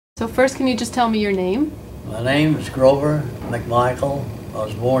So first, can you just tell me your name? My name is Grover McMichael. I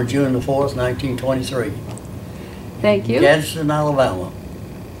was born June the 4th, 1923. Thank you. Gadsden, Alabama.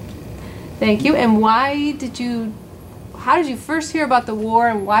 Thank you. And how did you first hear about the war,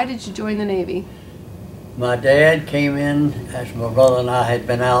 and why did you join the Navy? My dad came in after my brother and I had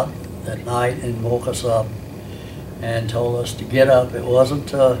been out that night and woke us up and told us to get up. It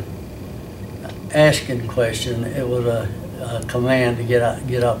wasn't asking question, it was a command to get up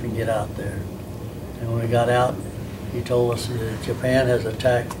and get out there. And when we got out, he told us that Japan has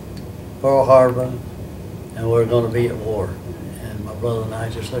attacked Pearl Harbor and we're going to be at war. And my brother and I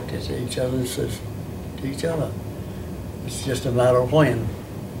just looked at each other and said to each other, it's just a matter of when.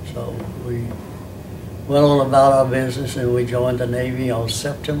 So we went on about our business and we joined the Navy on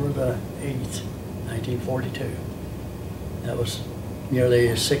September the 8th, 1942. That was nearly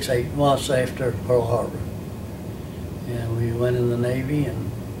 6-8 months after Pearl Harbor. And we went in the Navy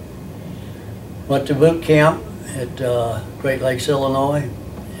and went to boot camp at Great Lakes, Illinois.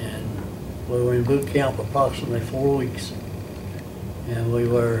 And we were in boot camp approximately 4 weeks. And we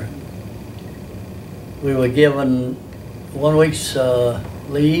were given 1 week's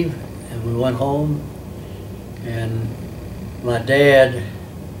leave, and we went home. And my dad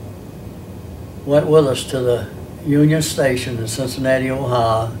went with us to the Union Station in Cincinnati,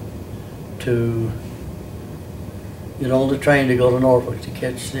 Ohio, to get on the train to go to Norfolk to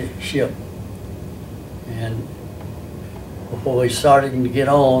catch the ship. And before we started to get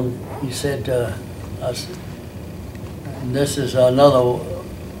on, he said to us, and this is another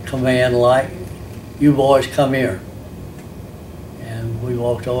command like, you boys come here. And we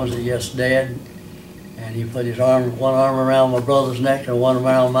walked over and said, yes, Dad. And he put one arm around my brother's neck and one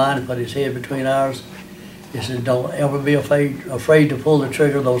around mine, and put his head between ours. He said, don't ever be afraid to pull the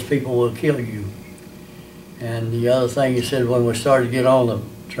trigger, those people will kill you. And the other thing he said, when we started to get on the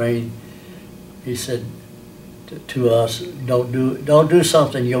train, he said to us, don't do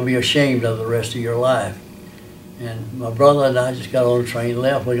something you'll be ashamed of the rest of your life. And my brother and I just got on the train and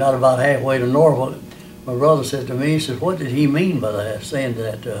left. We got about halfway to Norfolk. My brother said to me, he said, what did he mean by that, saying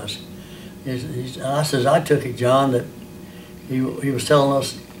that to us? I says, I took it, John, that he was telling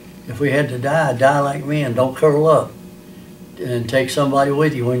us if we had to die, die like men. Don't curl up and take somebody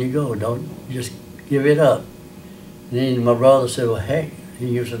with you when you go. Don't just give it up. And then my brother said, well, heck, he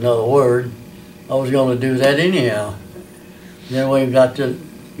used another word. I was going to do that anyhow. Then we got to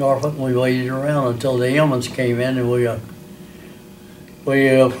Norfolk and we waited around until the Emmons came in, and we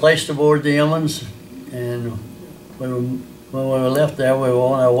placed aboard the Emmons, and when we were left there, we were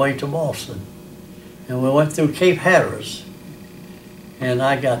on our way to Boston. And we went through Cape Hatteras, and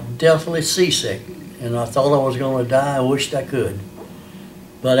I got deathly seasick, and I thought I was going to die. I wished I could.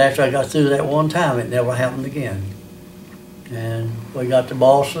 But after I got through that one time, it never happened again. And we got to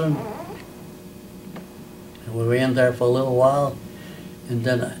Boston, and we were in there for a little while, and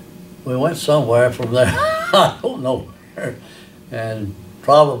then we went somewhere from there. I don't know where. And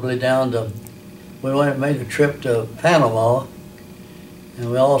probably down to, we made a trip to Panama, and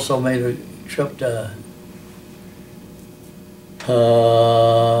we also made a trip to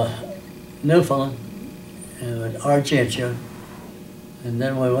Newfoundland and Argentina, and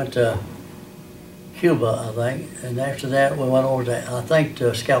then we went to Cuba, I think, and after that we went over to, I think,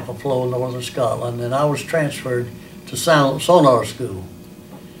 to Scapa Flow, northern Scotland, and I was transferred to sonar school.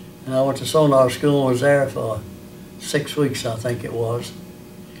 And I went to sonar school and was there for 6 weeks, I think it was.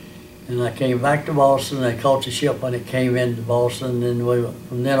 And I came back to Boston. I caught the ship when it came into Boston, and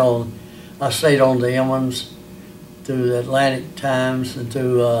from then on, I stayed on the Emmons through the Atlantic times and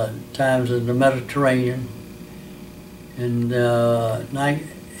through times in the Mediterranean. And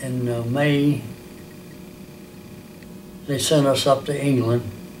in May, they sent us up to England,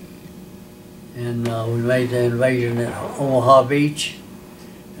 and we made the invasion at Omaha Beach.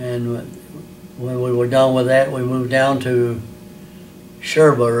 And when we were done with that, we moved down to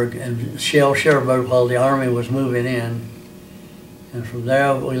Cherbourg and shelled Cherbourg while the Army was moving in. And from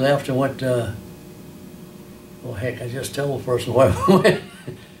there we left and went to, well, heck, I just told the person where we went.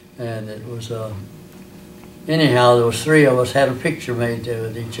 And it was, anyhow, there was 3 of us had a picture made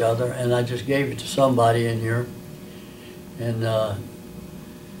with each other, and I just gave it to somebody in Europe. And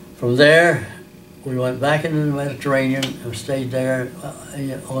from there, we went back into the Mediterranean and stayed there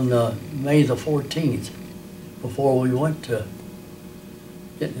on May the 14th before we went to,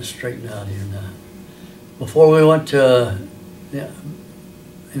 getting this straightened out here now, before we went to the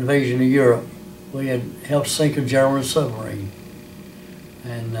invasion of Europe. We had helped sink a German submarine,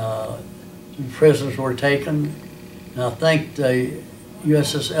 and some prisoners were taken, and I think the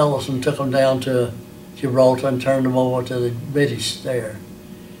USS Ellison took them down to Gibraltar and turned them over to the British there.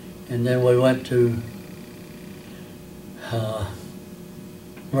 And then we went to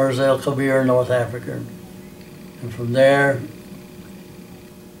Mers El Kabir, North Africa. And from there,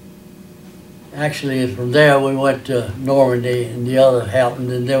 actually from there we went to Normandy, and the other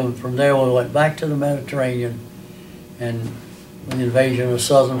happened. And then from there we went back to the Mediterranean and the invasion of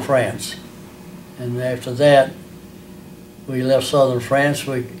southern France. And after that, we left southern France.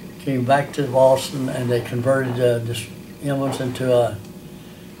 We came back to Boston, and they converted Emmons into a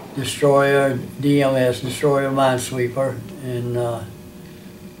destroyer, DMS, destroyer minesweeper. And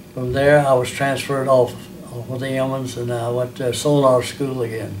from there, I was transferred off with the Emmons, and I went to sonar school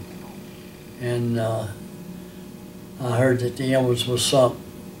again. And I heard that the Emmons was sunk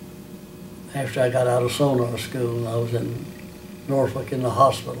after I got out of sonar school, and I was in Norfolk in the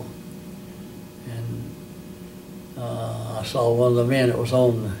hospital. And I saw one of the men that was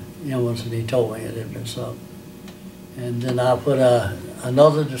on the Emmons, and he told me it had been sunk. And then I put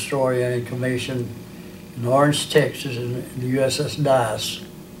another destroyer in commission in Orange, Texas, in the USS Dice.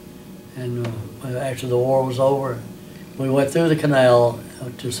 And after the war was over, we went through the canal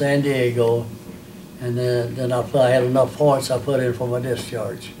to San Diego, and then I had enough points I put in for my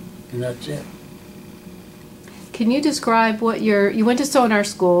discharge, and that's it. Can you describe what you went to sonar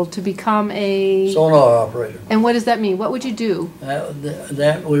school to become a sonar operator? And what does that mean? What would you do?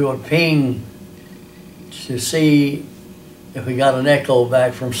 That we would ping to see if we got an echo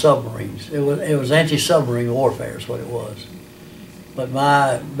back from submarines. It was anti-submarine warfare is what it was. But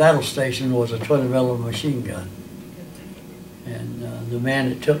my battle station was a 20mm machine gun. And the man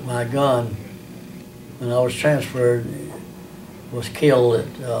that took my gun when I was transferred was killed at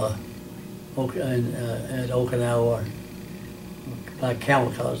Okinawa by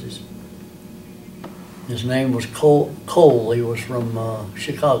kamikazes. His name was Cole. He was from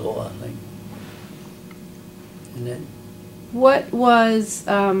Chicago, I think. And then, what was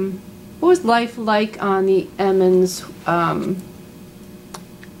life like on the Emmons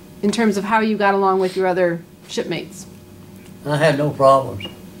in terms of how you got along with your other shipmates? I had no problems.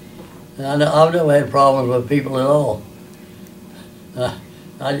 I've never had problems with people at all.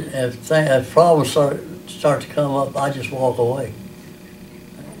 If problems start to come up, I just walk away.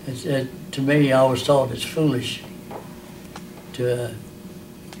 To me, I was taught it's foolish to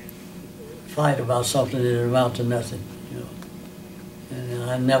fight about something that amounts to nothing, you know. And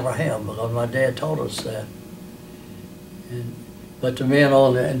I never have, because my dad taught us that. But the men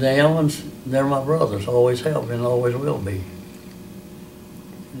on the Emmons, they're my brothers, always have been, always will be.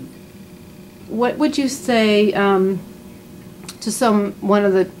 What would you say to one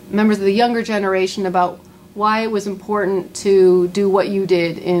of the members of the younger generation about why it was important to do what you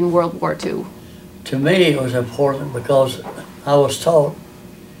did in World War II? To me, it was important because I was taught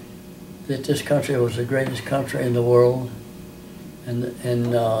that this country was the greatest country in the world, and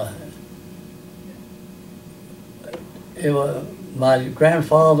it was, my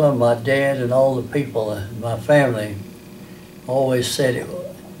grandfather, my dad, and all the people in my family always said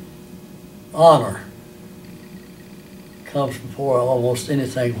honor comes before almost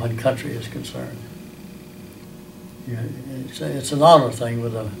anything when country is concerned. You know, it's an honor thing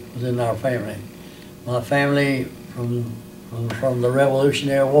within our family. My family, from the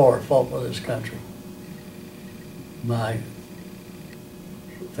Revolutionary War, fought for this country. My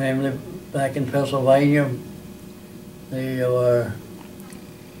family back in Pennsylvania, they were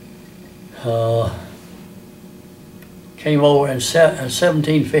came over in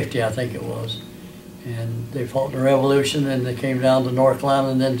 1750, I think it was, and they fought in the Revolution, and they came down to North Carolina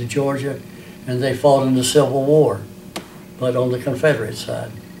and then to Georgia, and they fought in the Civil War, but on the Confederate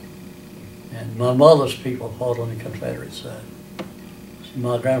side. And my mother's people fought on the Confederate side. So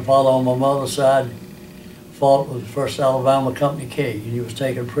my grandfather on my mother's side fought with the 1st Alabama Company K, and he was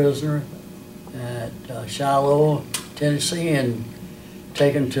taken prisoner at Shiloh, Tennessee, and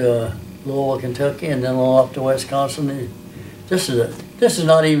taken to Louisville, Kentucky, and then on up to Wisconsin. This is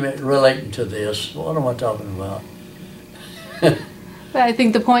not even relating to this. What am I talking about? But I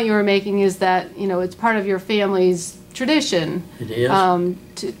think the point you were making is that, you know, it's part of your family's tradition. It is.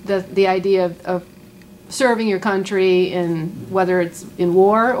 The idea of serving your country, and whether it's in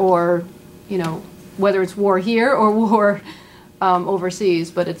war or, you know, whether it's war here or war overseas,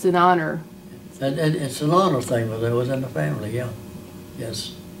 but it's an honor. And it's an honor thing within the family, yeah.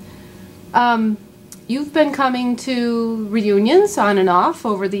 Yes. You've been coming to reunions on and off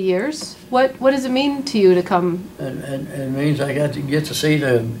over the years. What does it mean to you to come? It means I get to see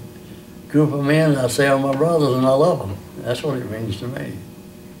the group of men I say are my brothers, and I love them. That's what it means to me.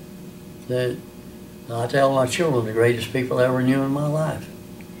 That I tell my children, the greatest people I ever knew in my life,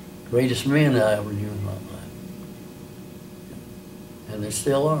 greatest men I ever knew in my life, and they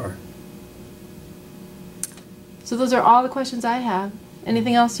still are. So those are all the questions I have.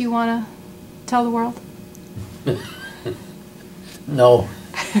 Anything else you want to tell the world? No.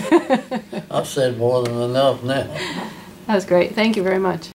 I've said more than enough now. That's great. Thank you very much.